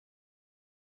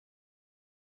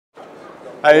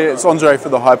Hey, it's Andre for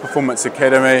the High Performance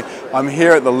Academy. I'm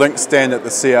here at the Link stand at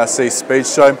the CRC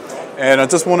Speedshow, and I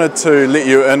just wanted to let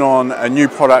you in on a new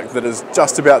product that is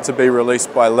just about to be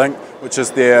released by Link, which is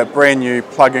their brand new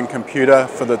plug-in computer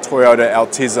for the Toyota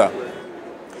Altezza.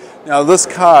 Now, this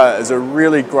car is a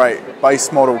really great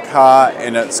base model car,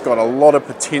 and it's got a lot of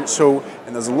potential,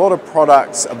 and there's a lot of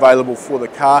products available for the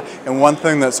car. And one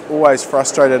thing that's always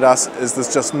frustrated us is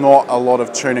there's just not a lot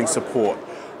of tuning support.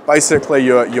 Basically,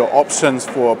 your options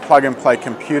for plug-and-play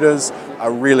computers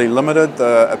are really limited.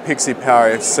 The Apexi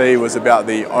Power FC was about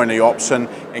the only option,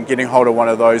 and getting hold of one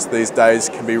of those these days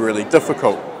can be really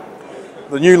difficult.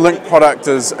 The new Link product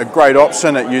is a great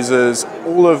option. It uses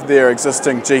all of their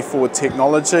existing G4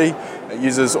 technology, it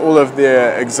uses all of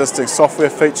their existing software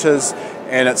features,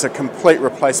 and it's a complete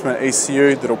replacement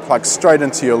ECU that'll plug straight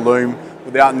into your loom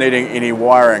without needing any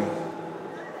wiring.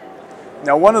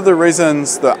 Now, one of the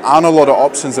reasons there aren't a lot of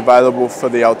options available for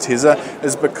the Altezza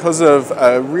is because of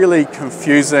a really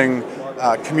confusing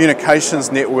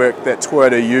communications network that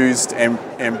Toyota used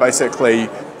and basically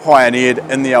pioneered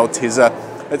in the Altezza.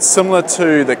 It's similar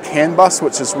to the CAN bus,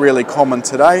 which is really common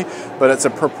today, but it's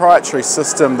a proprietary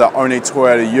system that only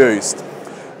Toyota used.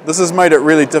 This has made it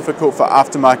really difficult for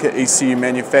aftermarket ECU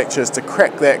manufacturers to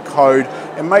crack that code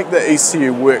and make the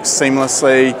ECU work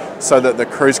seamlessly so that the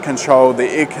cruise control, the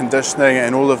air conditioning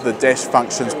and all of the dash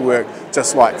functions work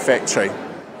just like factory.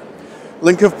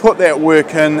 Link have put that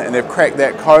work in and they've cracked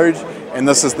that code, and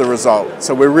this is the result.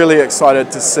 So we're really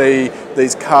excited to see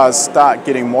these cars start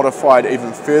getting modified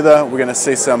even further. We're going to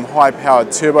see some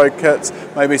high-powered turbo kits,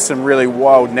 maybe some really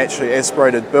wild naturally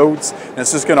aspirated builds, and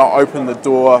it's just going to open the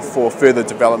door for further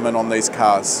development on these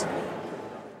cars.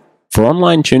 For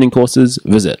online tuning courses,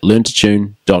 visit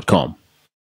learntotune.com.